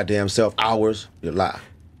your goddamn self hours? You lie.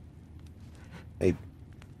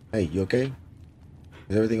 Hey, you okay?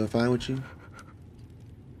 Is everything fine with you?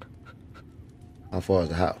 How far is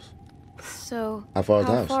the house? So, How far is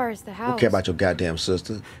the house? How far is the I house? don't care about your goddamn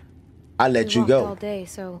sister. I let We you walked go. all day,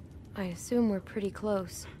 so I assume we're pretty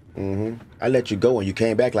close. I let you go and you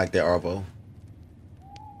came back like that, Arvo.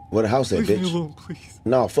 Where the house at, bitch? Leave me alone, please.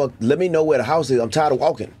 No, fuck. Let me know where the house is. I'm tired of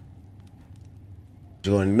walking.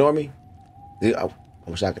 You gonna ignore me? Yeah, I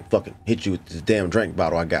wish I could fucking hit you with this damn drink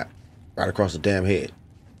bottle I got right across the damn head.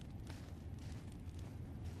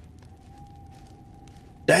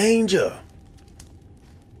 Danger!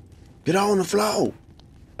 Get on the floor.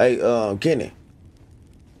 Hey, Kenny.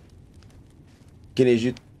 Kenny, is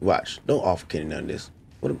you watch? Don't offer Kenny none of this.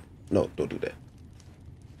 No, don't do that.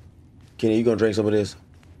 Kenny, you gonna drink some of this?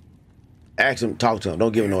 Ask him, talk to him.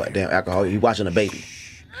 Don't give him no damn alcohol. He watching a baby.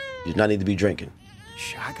 You do not need to be drinking.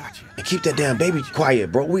 Shh, I got you. And keep that damn baby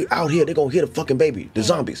quiet, bro. We out here. They gonna hit a fucking baby. The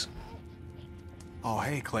zombies. Oh,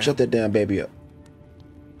 hey, Clem. Shut that damn baby up.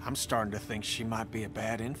 I'm starting to think she might be a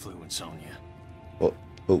bad influence on you. Oh,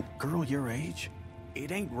 who? Girl your age,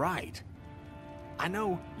 it ain't right. I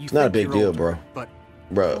know you It's not a think big you're deal, older, bro. But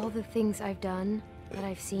All Bro, the things I've done, that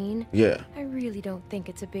I've seen, yeah. I really don't think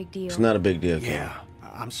it's a big deal. It's not a big deal, Kenny. yeah,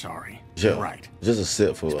 I'm sorry. Yeah. You're right. Just a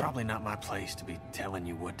sip for It's it. probably not my place to be telling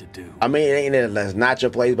you what to do. I mean, it ain't that's not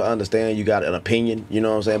your place, but understand you got an opinion. You know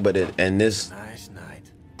what I'm saying? But this Nice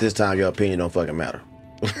night. time, your opinion don't fucking matter.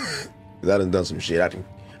 'Cause I done some shit.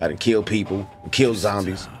 I done kill people, kill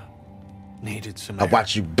zombies. Needed some I air.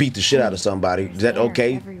 watched you beat the shit out of somebody. Is that Air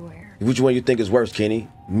okay? everywhere. Which one you think is worse, Kenny?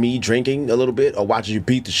 Me drinking a little bit, or watching you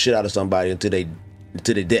beat the shit out of somebody until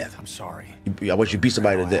their death? I'm sorry. I watch you beat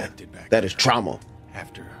somebody to How I death. acted back That is trauma.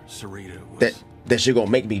 After Sarita was... That shit gonna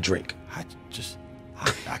make me drink.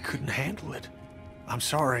 I couldn't handle it. I'm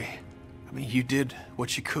sorry. I mean, you did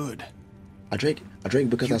what you could. I drink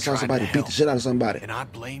because You I saw tried somebody to beat the help, shit out of somebody. and I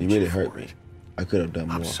blamed You really you hurt for me. it. I could have done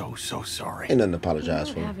more. I'm so sorry. Ain't nothing to You apologize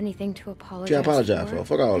don't for. have anything to apologize You apologize for.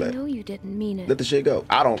 Fuck all I that. know you didn't mean it. Let the shit go.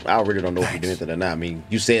 I really don't know if you did anything or not. I mean,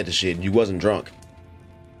 you said the shit and you wasn't drunk.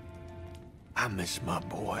 I miss my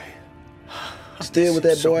boy. Still with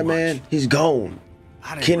that so boy, much. man. He's gone.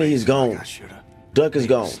 I didn't Kenny, raise he's him like gone. I shoulda. Duck is Made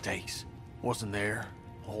gone. Mistakes. Wasn't there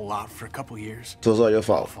a whole lot for a couple years. So it's all your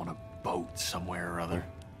fault. Off on a boat somewhere or other.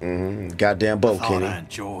 Goddamn boat, Thought Kenny. I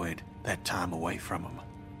enjoyed that time away from him,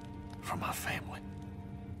 from my family.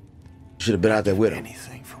 You should have been out there with him.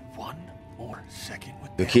 Anything for one more second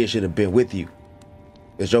with The them. kid should have been with you.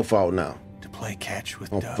 It's your fault now. To play catch with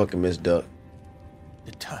Don't Doug. fucking miss Duck.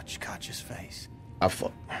 The touch caught his face.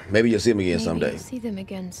 Maybe you'll see him again Maybe someday. you'll see them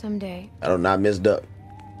again someday. I do not miss Duck.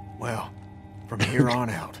 Well, from here on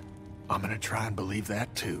out, I'm gonna try and believe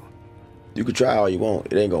that too. You could try all you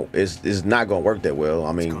want. It ain't gonna. It's not gonna work that well.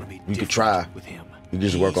 I mean, you could try. With him. You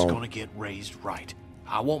just work He's on. gonna get raised right.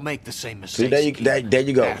 I won't make the same See, mistakes. there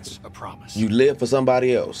you go. That's a promise. You live for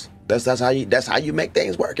somebody else. That's how you make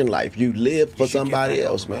things work in life. You live for You should get somebody back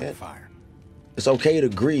else, over by the man. fire. It's okay to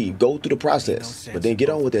grieve. Go through the process, sense but then in get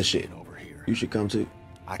on both with that of us shit. being over here. You should come too.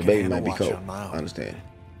 I The can baby handle might be watching cold. on my own. I understand.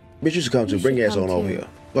 Bitch, you should come too. You Bring should your ass come on over too. here.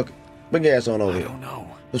 Look, bring your ass on over I here. don't know.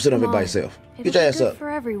 Don't sit over here Come by on. yourself. It'll Get your be ass good up. for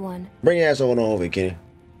everyone. Bring your ass on over here, Kenny.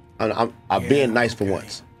 I'm Yeah, being nice for okay.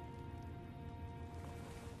 once.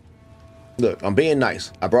 Look, I'm being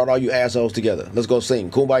nice. I brought all you assholes together. Let's go sing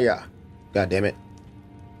Kumbaya. God damn it.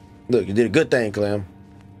 Look, you did a good thing, Clem.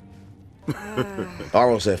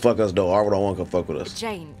 Arvo said, fuck us, though. Arvo don't want to come fuck with us.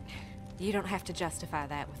 Jane, you don't have to justify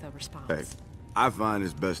that with a response. Hey, I find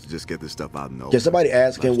it's best to just get this stuff out in the open. Can somebody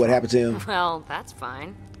ask him Let's what talk. happened to him? Well, that's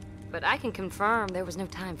fine. But I can confirm there was no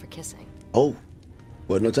time for kissing. Oh,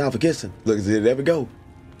 wasn't no time for kissing. Look, did it ever go?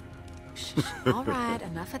 All right,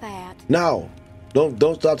 enough of that. No. Don't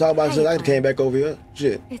stop talking about it Hey, since I Clem. came back over here.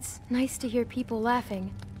 Shit. It's nice to hear people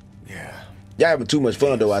laughing. Yeah. Y'all having too much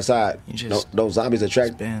fun, though, outside. You just Don't zombies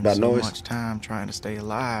attract spend by so noise? much time trying to stay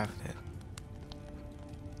alive that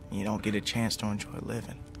you don't get a chance to enjoy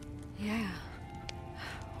living. Yeah.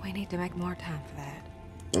 We need to make more time for that.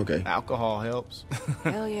 Okay. Alcohol helps.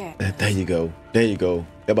 Hell yeah. There you go. There you go.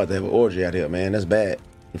 They're about to have an orgy out here, man. That's bad.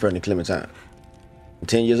 In front of Clementine. I'm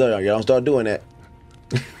 10 years old. Y'all don't start doing that.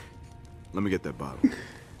 Let me get that bottle.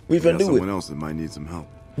 We finna do someone it. else that might need some help.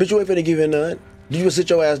 Bitch, you ain't finna give him none. You just sit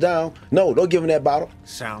your ass down. No, don't give him that bottle.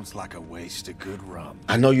 Sounds like a waste of good rum.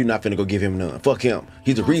 I know you're not finna go give him none. Fuck him.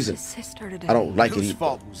 He's the reason. His sister today. I don't like Whose it.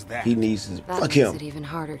 fault was that? He needs his. That Fuck makes him. it even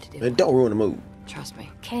harder to do. Man, don't ruin the mood. Trust me.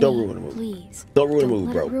 Kenny, Don't ruin the mood. please. Don't ruin the mood,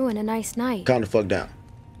 let bro. it ruin a nice night. Calm the fuck down.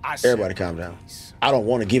 Everybody calm down. Please. I don't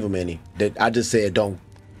want to give him any. That I just said don't.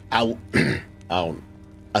 I don't.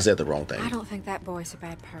 I said the wrong thing. I don't think that boy's a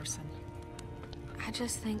bad person. I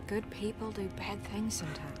just think good people do bad things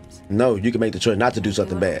sometimes. No, you can make the choice not to do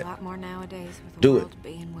something Do it bad. a lot more nowadays with the Do it. world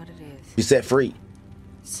being what it is. Be set free.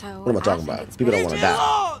 So What am I talking think about? it's People don't best- want to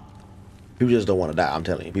die. People just don't want to die. I'm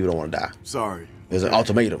telling you, people don't want to die. Sorry. There's an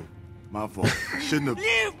ultimatum. My fault. Shouldn't have.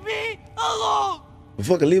 Leave me alone! But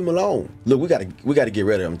fucking leave him alone. Look, we gotta get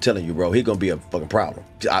rid of him. I'm telling you, bro. He's gonna be a fucking problem.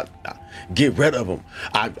 Get rid of him.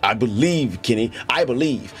 I believe, Kenny. I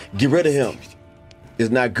believe. Get rid of him. It's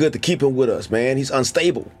not good to keep him with us, man. He's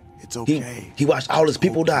unstable. It's okay. He watched all his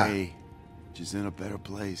people die. Okay. She's in a better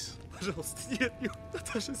place. Пожалуйста, нет,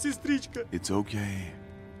 Наташа, сестричка. It's okay.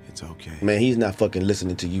 It's okay. Man, he's not fucking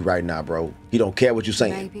listening to you right now, bro. He don't care what you're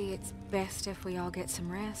saying. Maybe it's best if we all get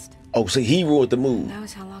some rest. Oh, see, he ruined the Who mood.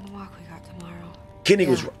 knows how long a walk we got tomorrow. Kenny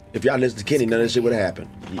was. If y'all listen to Kenny, none of this shit would have happened.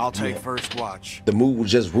 I'll take first watch. The mood was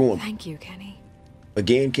just ruined. Thank you, Kenny.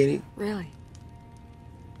 Again, Kenny? Really.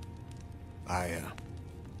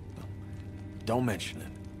 Don't mention it.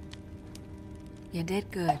 You did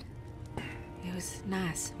good. It was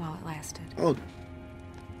nice while it lasted. Oh.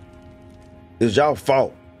 It's y'all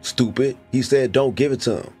fault, stupid. He said don't give it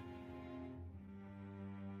to him.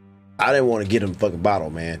 I didn't want to get him a fucking bottle,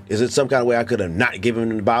 man. Is it some kind of way I could have not given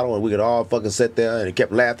him the bottle and we could all fucking sit there and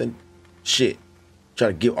kept laughing? Shit. Try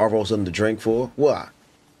to give Arvo something to drink for? Why?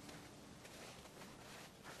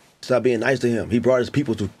 Stop being nice to him. He brought his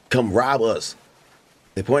people to come rob us.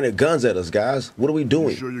 They pointed guns at us, guys. What are we doing?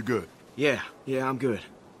 You sure you're good? Yeah, I'm good.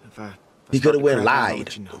 If I He could have start went to crack, I'll lied.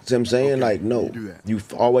 let you know. See what I'm saying? Okay, Like, no. you do that. You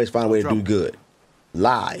always find a way to do trouble. good.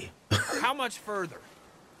 Lie. How much further?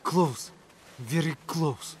 Close. Very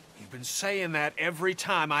close. You've been saying that every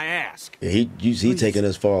time I ask. Yeah, he taking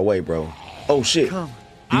us far away, bro. Oh shit. Come.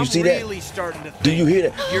 Do you I'm see really that? starting to think Do you hear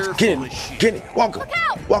that? You're Kenny, full of shit. Kenny, walk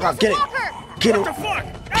out, Kenny. Kenny, What the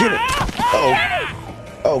fuck? Kenny.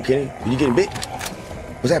 Oh, Kenny, you getting bit?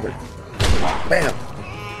 What's happening? Bam.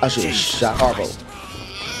 I should have shot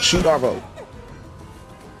Arvo. Shoot Arvo.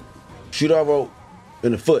 Shoot Arvo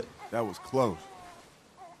in the foot. That was close.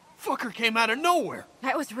 Fucker came out of nowhere.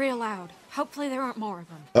 That was real loud. Hopefully there aren't more of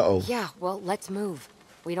them. Uh-oh. Yeah, well, let's move.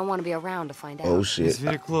 We don't want to be around to find out. Oh It's shit.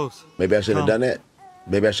 very close. Maybe I shouldn't have done that.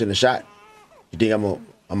 Maybe I shouldn't have shot. You think I'm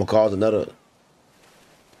gonna cause another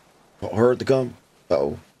herd to come?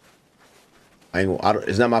 Uh-oh.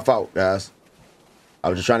 It's not my fault, guys. I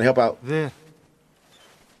was just trying to help out. There.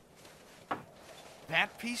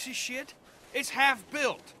 That piece of shit? It's half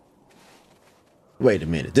built. Wait a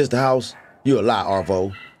minute. This the house? You a lie,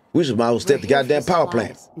 Arvo. We should might as well step the goddamn power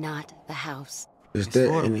plant. Not the house. Is It's that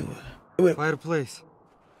warm. anyway? Fireplace.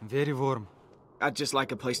 Very warm. I'd just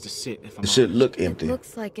like a place to sit if I'm The shit honest. look It empty.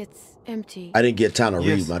 looks like it's empty. I didn't get time to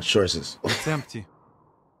read Yes. my choices. It's empty.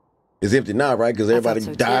 It's empty now, right? Because I everybody thought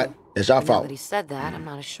so, died. too. It's your But now fault. that he said that, I'm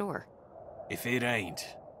not as sure. If it ain't,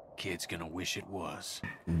 kid's gonna wish it was.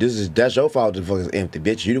 That's your fault. The fuck is empty,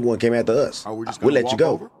 bitch. You the one came after us. Are we just We'll gonna let you walk go.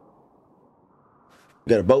 over? You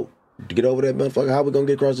got a boat to get over there, motherfucker. How we gonna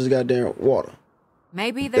get across this goddamn water?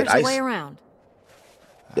 Maybe there's ice- a way around.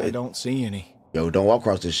 I don't see any. Yo, don't walk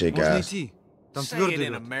across this shit, Можно guys. идти. Там Say it твердый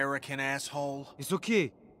in лед. American, asshole. It's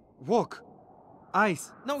okay. Walk. Ice.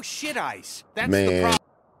 No shit ice. That's the Man, problem.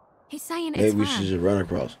 He's saying it's maybe we fine. should just run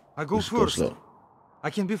across. I go Let's go first. slow. I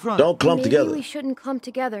can be front. Don't clump Maybe together. we shouldn't clump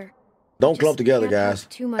together. Don't just clump together, can't have guys.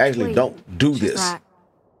 too much Actually, weight. don't do She's this. right.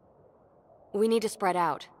 We need to spread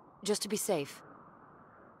out, just to be safe.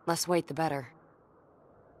 Less weight, the better.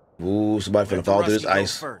 Ooh, somebody finna Let the fall through Rusty this go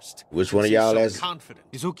ice. first. Which one of He's y'all so has? confident.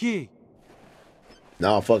 It's okay.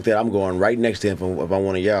 No, fuck that. I'm going right next to him if I'm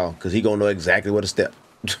one of y'all, because he gonna know exactly where to step.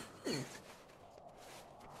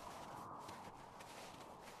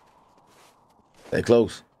 Stay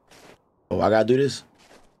close. Oh, I gotta do this?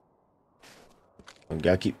 I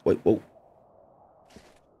gotta keep, wait, whoa.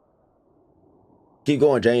 Keep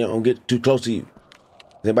going, Jane. Don't get too close to you.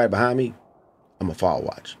 Is anybody behind me? I'm gonna fall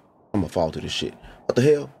watch. I'm gonna fall through this shit. What the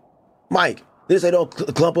hell? Mike, this ain't don't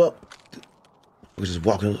clump up. We're just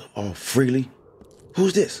walking all freely.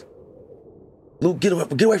 Who's this? Luke, get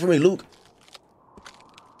away from me, Luke.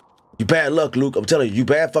 You bad luck, Luke. I'm telling you, you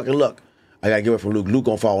bad fucking luck. I gotta get away from Luke. Luke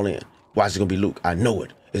gonna fall in. Why is it gonna be Luke? I know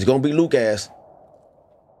it. It's gonna be Luke ass.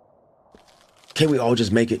 Can we all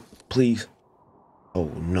just make it, please? Oh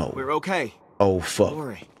no. We're okay. Oh fuck. Don't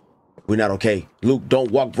worry. We're not okay. Luke, don't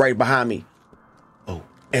walk right behind me. Oh,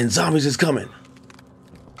 and zombies is coming.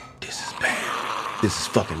 This is bad. This is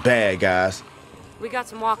fucking bad, guys. We got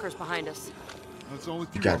some walkers behind us.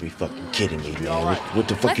 You gotta be fucking kidding me, man. What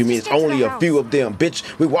the fuck Let's you mean? just It's get to only the a house. few of them,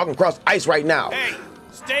 bitch. We're walking across ice right now. Hey,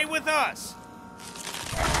 stay with us.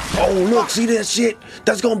 Oh, look, see that shit?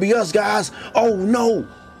 That's gonna be us, guys. Oh, no.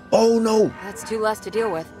 Oh, no. That's two less to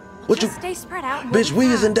deal with. What Just you... stay spread out. And we'll Bitch, be we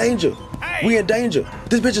fine. is in danger. Hey. We in danger.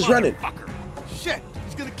 This bitch is running. Shit,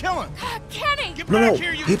 he's gonna kill him. Kenny! Get No, back no.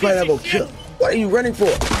 here, you He probably not piece gonna of kill. shit. What are you running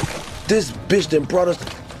for? This bitch done brought us...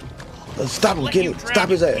 stop him, Let Kenny. you drown, Stop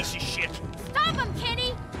his you ass. piece of shit. Stop him,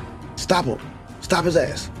 Kenny! Stop him. Stop his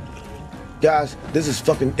ass. Guys, this is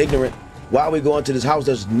fucking ignorant. Why are we going to this house?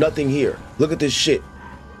 There's nothing here. Look at this shit.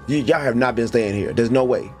 Y'all have not been staying here. There's no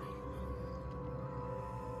way.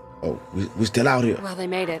 Oh, we still out here. Well, they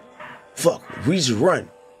made it. Fuck, we just run.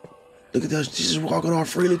 Look at us. She's just walking all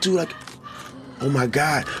freely too. Like, oh my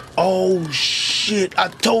God. Oh shit. I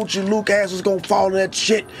told you Luke ass was gonna fall in that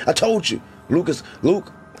shit. I told you. Luke,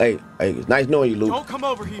 hey, it's nice knowing you, Luke. Don't come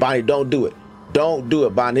over here. Bonnie, don't do it. Don't do it,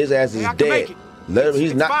 Bonnie. His ass is Hey, I can dead. make it. Let him,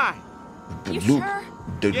 he's It's not. fine. You Luke,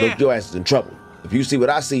 sure? Yeah. Luke, your ass is in trouble. If you see what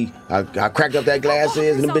I see, I cracked up that glass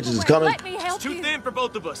is and them bitches is coming. Let me help It's too you. thin for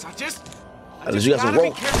both of us. I just Unless you got some gotta be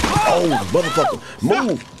rope. careful. Oh, motherfucker.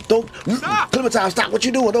 Move. Don't. Stop. Clementine, stop what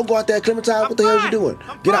you doing. Don't go out there, Clementine. What the hell you fine. doing?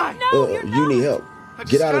 I'm Get out. fine. No, you're You need help. I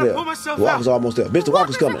just Get out of gotta there. pull myself The walker's out. almost there. Bitch, the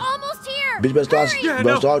walker's Walkers are coming. almost here. Bitch, better start, Hurry. Yeah, better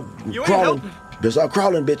no. start You ain't crawling. helping. Better start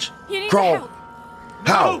crawling, bitch. You need Crawl. help.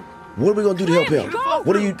 How? No. What are we gonna do to help Clem, him? Go,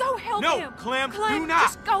 What are you, Go help No, him. Clem, Clem, do not.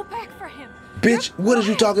 just go back for him. bitch? What is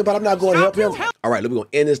you talking about? I'm not going to help him. All right, look, we're gonna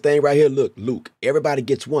end this thing right here. Look, Luke, everybody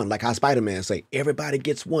gets one, like how Spider-Man say. Everybody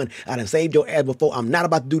gets one. I done saved your ass before. I'm not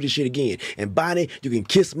about to do this shit again. And Bonnie, you can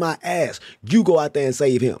kiss my ass. You go out there and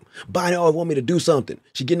save him. Bonnie always want me to do something.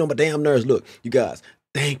 She getting on my damn nerves. Look, you guys,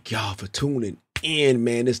 thank y'all for tuning in,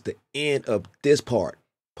 man. It's the end of this part.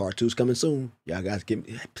 Part 2's coming soon. Y'all guys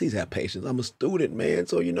please have patience. I'm a student, man.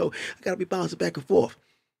 So, you know, I gotta be bouncing back and forth.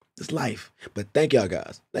 It's life. But thank y'all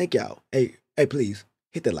guys. Thank y'all. Hey, please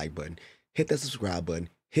hit that like button. Hit that subscribe button.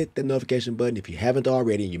 Hit the notification button if you haven't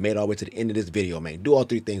already and you made it all the way to the end of this video, man. Do all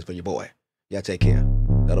 3 things for your boy. Y'all take care.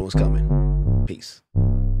 The other one's coming. Peace.